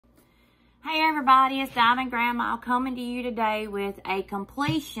Hey everybody, it's Diamond Grandma coming to you today with a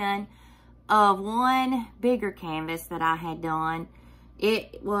completion of one bigger canvas that I had done.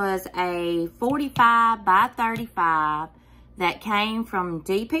 It was a 45 by 35 that came from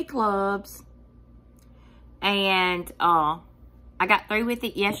Review-Dpclubs, and I got through with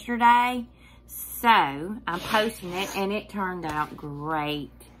it yesterday, so I'm posting it and it turned out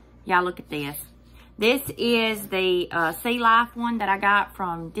great. Y'all look at this. This is the Sea Life one that I got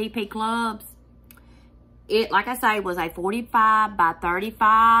from Review-Dpclubs. It, like I say, was a 45 by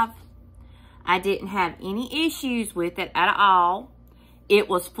 35. I didn't have any issues with it at all. It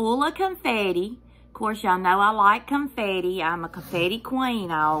was full of confetti. Of course, y'all know I like confetti. I'm a confetti queen,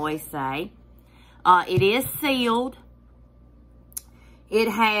 I always say. It is sealed. It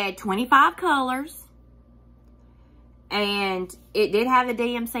had 25 colors. And it did have the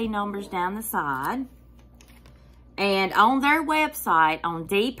DMC numbers down the side. And on their website, on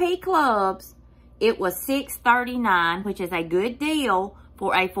Review-Dpclubs, it was $6.39, which is a good deal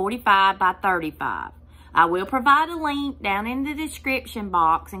for a 45 by 35. I will provide a link down in the description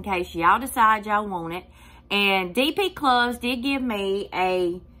box in case y'all decide y'all want it. And Review-Dpclubs did give me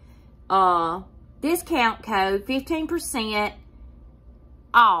a discount code, 15%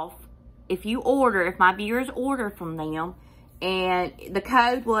 off. If my viewers order from them, and the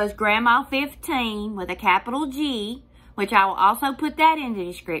code was Grandma15 with a capital G, which I will also put that in the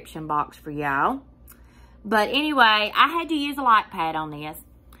description box for y'all. But anyway, I had to use a light pad on this,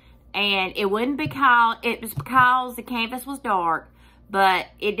 and it was because the canvas was dark, but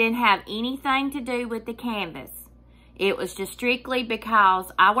it didn't have anything to do with the canvas. It was just strictly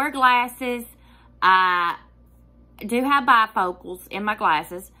because I wear glasses. I do have bifocals in my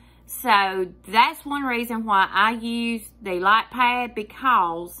glasses. So that's one reason why I use the light pad,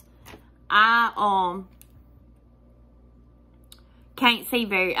 because I can't see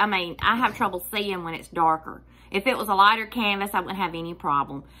I have trouble seeing when it's darker. If it was a lighter canvas, I wouldn't have any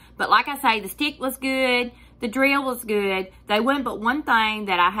problem. But like I say, the stick was good, the drill was good. They wasn't but one thing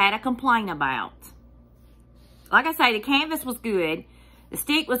that I had a complaint about. Like I say, the canvas was good, the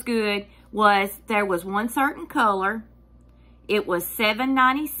stick was good, there was one certain color. It was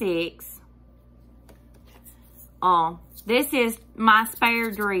 $7.96. This is my spare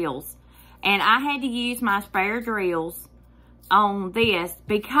drills. And I had to use my spare drills on this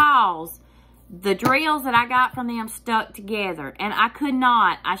because the drills that I got from them stuck together. And I could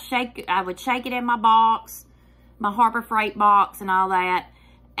not. I would shake it in my box, my Harbor Freight box and all that.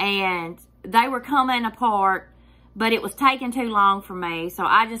 And they were coming apart, but it was taking too long for me. So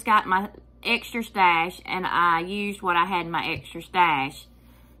I just got my extra stash, and I used what I had in my extra stash.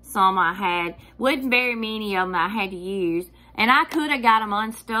 Some I had, wasn't very many of them I had to use, and I could have got them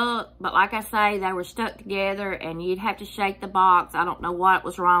unstuck, but like I say, they were stuck together, and you'd have to shake the box. I don't know what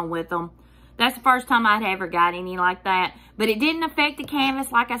was wrong with them. That's the first time I'd ever got any like that, but it didn't affect the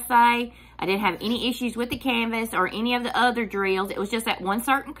canvas. Like I say, I didn't have any issues with the canvas or any of the other drills. It was just that one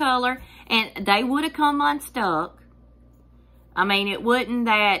certain color, and they would have come unstuck. I mean, it wasn't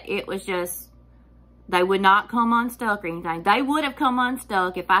that it was just, they would not come unstuck or anything. They would have come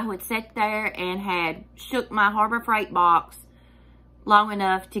unstuck if I would sit there and had shook my Harbor Freight box long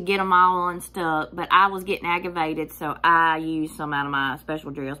enough to get them all unstuck. But I was getting aggravated, so I used some out of my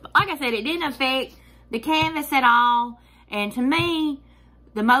special drills. But like I said, it didn't affect the canvas at all. And to me,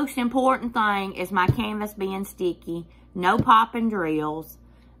 the most important thing is my canvas being sticky. No popping drills.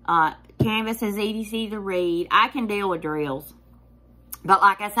 Canvas is easy to read. I can deal with drills. But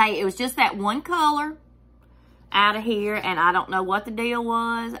like I say, it was just that one color out of here, and I don't know what the deal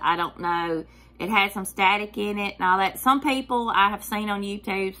was. I don't know. It had some static in it and all that. Some people I have seen on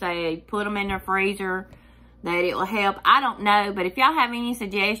YouTube say put them in their freezer, that it will help. I don't know, but if y'all have any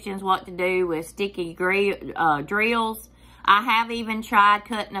suggestions what to do with sticky drills, I have even tried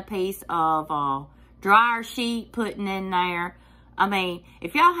cutting a piece of dryer sheet, putting in there. I mean,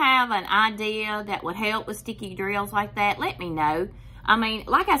 if y'all have an idea that would help with sticky drills like that, let me know. I mean,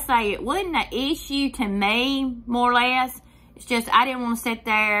 like I say, it wasn't an issue to me, more or less. It's just I didn't want to sit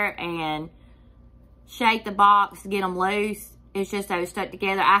there and shake the box to get them loose. It's just they were stuck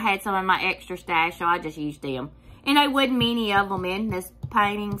together. I had some in my extra stash, so I just used them. And there wasn't many of them in this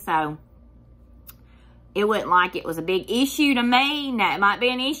painting, so it wasn't like it was a big issue to me. Now, it might be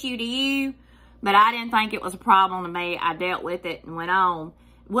an issue to you, but I didn't think it was a problem to me. I dealt with it and went on.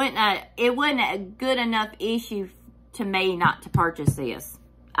 It wasn't a good enough issue to me not to purchase this.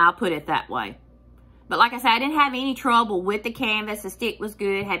 I'll put it that way. But like I said, I didn't have any trouble with the canvas. The stick was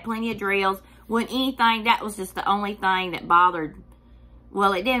good. Had plenty of drills. Wasn't anything. That was just the only thing that bothered.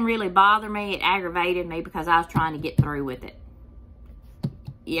 Well, it didn't really bother me. It aggravated me because I was trying to get through with it.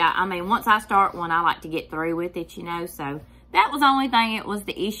 yeah, I mean, once I start one, I like to get through with it, you know. So that was the only thing that was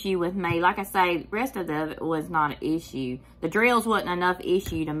the issue with me. Like I say, the rest of it was not an issue. The drills wasn't enough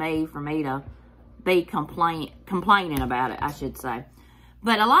issue to me for me to be complaining about it, I should say.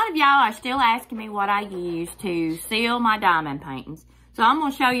 But a lot of y'all are still asking me what I use to seal my diamond paintings. So I'm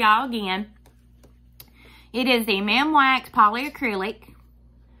going to show y'all again. It is the Mem Wax Polyacrylic,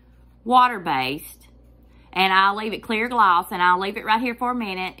 water-based. And I'll leave it clear gloss, and I'll leave it right here for a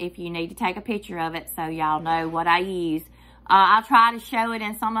minute if you need to take a picture of it so y'all know what I use. I'll try to show it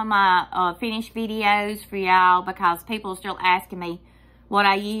in some of my finished videos for y'all because people are still asking me what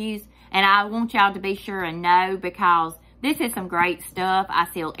I use. And I want y'all to be sure and know because this is some great stuff. I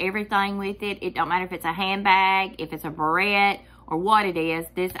seal everything with it. It don't matter if it's a handbag, if it's a barrette, or what it is.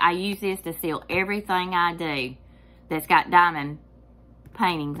 I use this to seal everything I do that's got diamond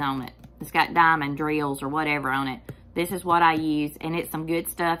paintings on it. It's got diamond drills or whatever on it. This is what I use, and it's some good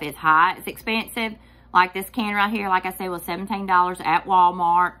stuff. It's high. It's expensive. Like this can right here, like I said, was $17 at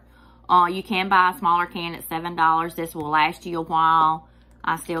Walmart. You can buy a smaller can at $7. This will last you a while.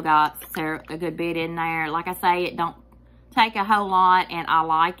 I still got a good bit in there. Like I say, it don't take a whole lot, and I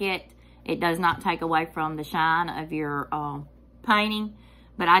like it. It does not take away from the shine of your painting,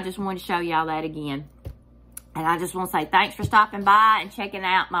 but I just wanted to show y'all that again. And I just want to say thanks for stopping by and checking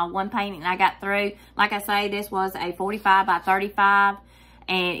out my one painting I got through. Like I say, this was a 45 by 35.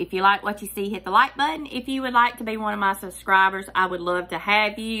 And if you like what you see, hit the like button. If you would like to be one of my subscribers, I would love to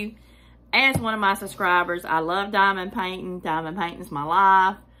have you as one of my subscribers. I love diamond painting. Diamond painting is my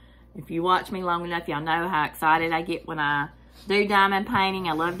life. If you watch me long enough, y'all know how excited I get when I do diamond painting.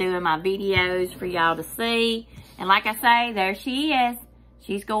 I love doing my videos for y'all to see. And like I say, there she is.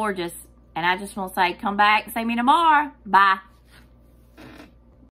 She's gorgeous. And I just want to say, come back and see me tomorrow. Bye.